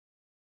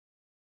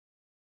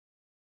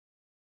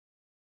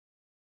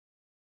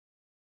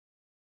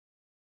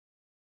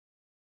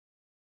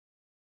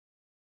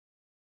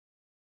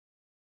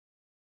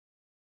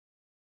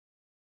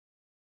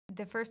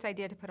The first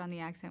idea to put on the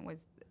accent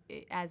was,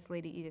 as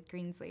Lady Edith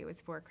Greensley, it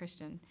was for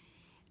Christian's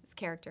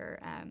character,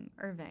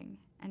 Irving.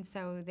 And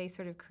so they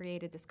sort of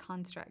created this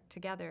construct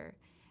together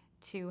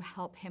to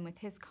help him with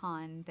his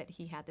con that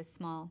he had, this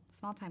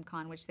small-time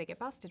con, which they get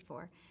busted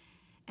for.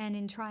 And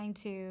in trying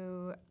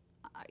to,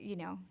 you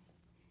know,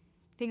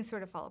 things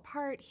sort of fall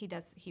apart.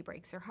 He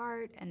breaks her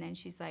heart, and then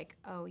she's like,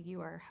 "Oh,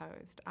 you are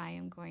hosed. I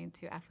am going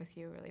to F with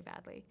you really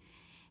badly."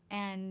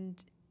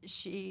 And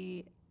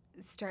she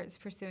starts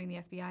pursuing the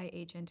FBI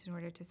agent in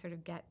order to sort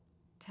of get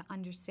to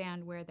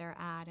understand where they're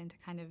at and to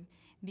kind of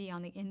be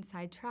on the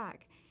inside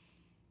track.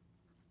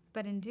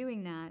 But in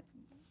doing that,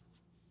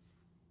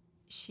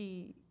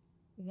 she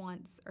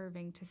wants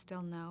Irving to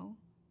still know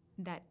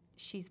that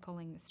she's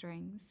pulling the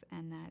strings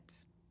and that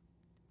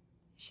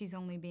she's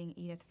only being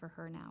Edith for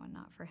her now and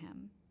not for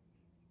him.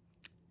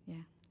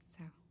 Yeah,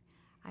 so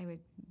I would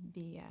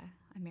be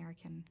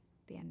American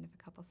at the end of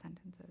a couple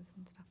sentences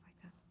and stuff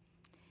like that.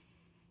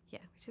 Yeah,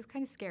 which is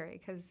kind of scary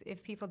because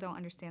if people don't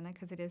understand that,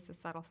 because it is a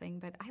subtle thing,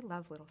 but I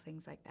love little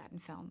things like that in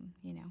film,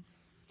 you know.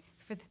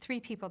 So for the 3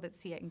 people that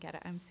see it and get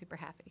it, I'm super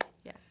happy,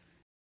 yeah.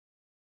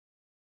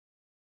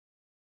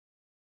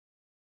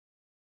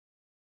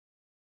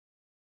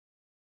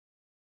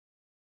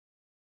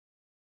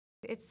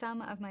 It's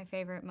some of my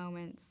favorite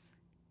moments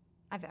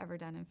I've ever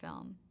done in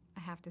film, I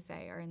have to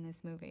say, are in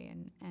this movie,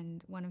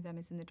 and one of them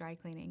is in the dry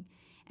cleaning.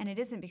 And it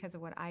isn't because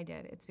of what I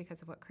did, it's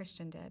because of what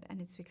Christian did,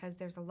 and it's because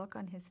there's a look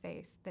on his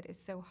face that is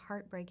so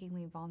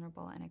heartbreakingly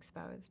vulnerable and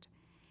exposed.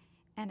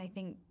 And I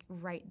think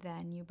right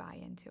then you buy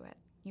into it.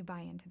 You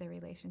buy into their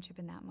relationship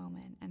in that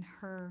moment, and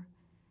her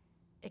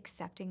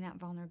accepting that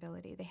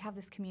vulnerability. They have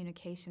this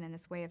communication and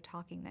this way of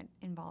talking that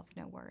involves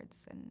no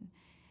words, and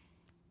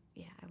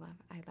yeah,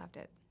 I loved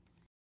it.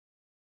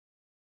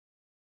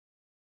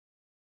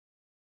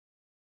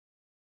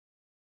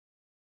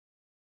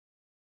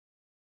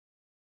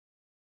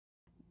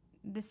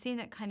 The scene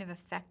that kind of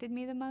affected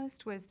me the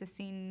most was the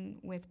scene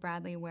with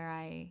Bradley where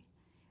I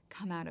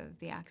come out of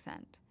the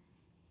accent.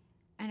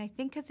 And I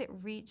think because it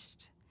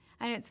reached,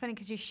 I know it's funny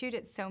because you shoot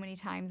it so many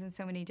times in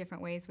so many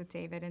different ways with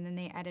David, and then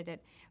they edit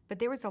it, but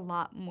there was a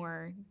lot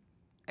more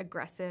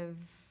aggressive,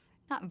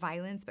 not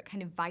violence, but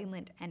kind of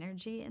violent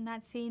energy in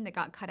that scene that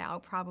got cut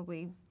out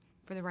probably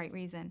for the right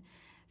reason.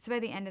 So by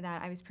the end of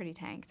that, I was pretty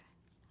tanked.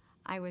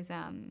 I was,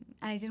 and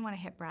I didn't want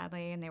to hit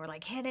Bradley, and they were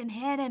like, hit him,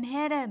 hit him,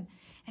 hit him.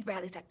 And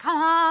Bradley's like, come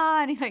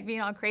on, he's like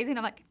being all crazy, and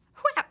I'm like,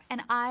 whap!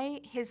 And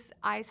his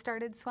eyes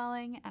started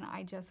swelling, and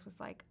I just was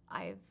like,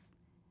 I've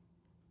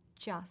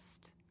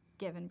just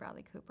given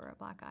Bradley Cooper a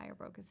black eye or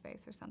broke his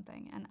face or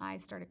something, and I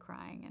started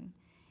crying, and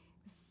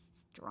it was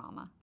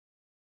drama.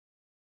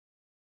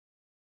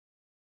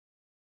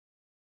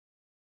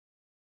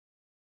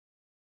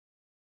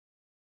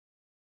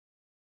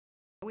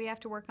 We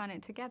have to work on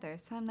it together.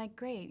 So I'm like,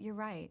 great, you're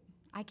right.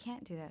 I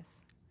can't do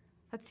this.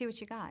 Let's see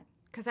what you got.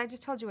 Because I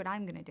just told you what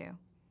I'm going to do.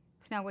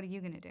 So now what are you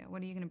going to do?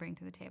 What are you going to bring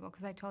to the table?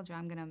 Because I told you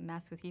I'm going to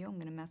mess with you. I'm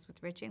going to mess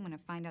with Richie. I'm going to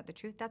find out the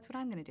truth. That's what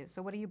I'm going to do.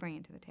 So what are you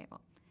bringing to the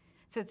table?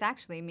 So it's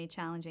actually me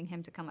challenging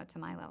him to come up to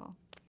my level.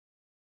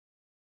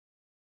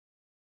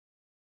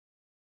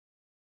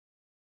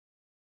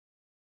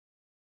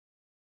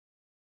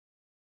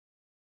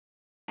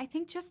 I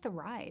think just the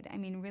ride. I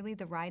mean, really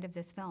the ride of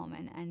this film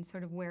and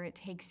sort of where it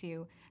takes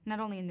you,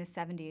 not only in the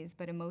 70s,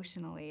 but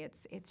emotionally.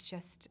 It's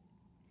just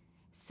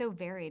so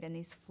varied, and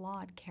these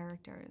flawed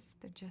characters.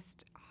 They're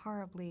just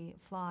horribly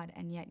flawed,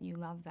 and yet you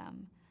love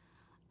them.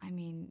 I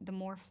mean, the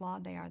more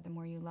flawed they are, the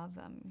more you love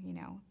them, you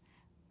know.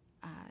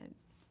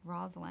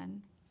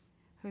 Rosalind,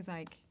 who's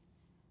like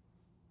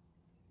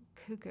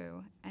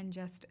cuckoo, and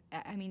just,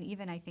 I mean,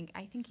 even I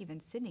think even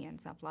Sydney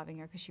ends up loving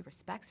her because she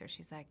respects her.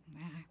 She's like,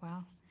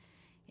 well,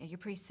 yeah, you're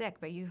pretty sick,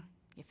 but you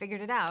figured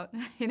it out,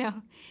 you know?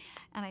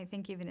 And I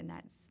think even in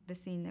the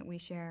scene that we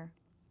share,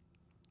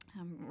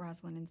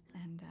 Rosalind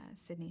and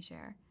Sydney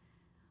share,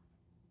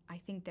 I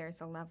think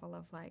there's a level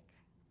of like,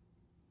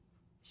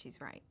 she's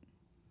right,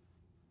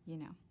 you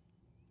know?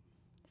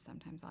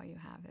 Sometimes all you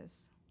have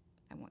is,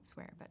 I won't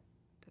swear, but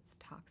those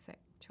toxic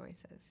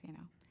choices, you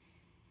know?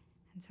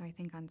 And so I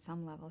think on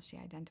some level she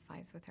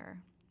identifies with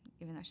her,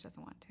 even though she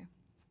doesn't want to.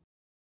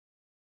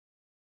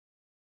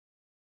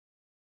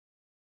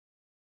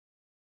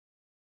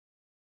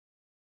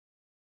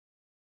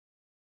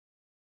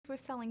 We're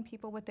selling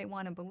people what they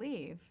want to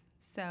believe.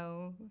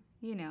 So,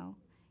 you know,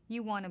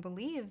 you want to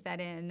believe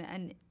that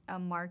in a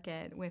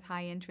market with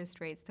high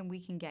interest rates, then we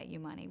can get you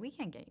money. We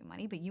can't get you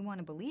money, but you want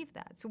to believe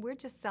that. So we're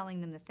just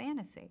selling them the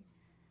fantasy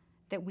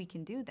that we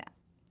can do that,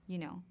 you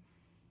know.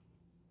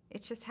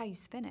 It's just how you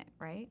spin it,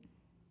 right?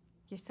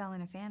 You're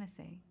selling a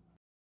fantasy.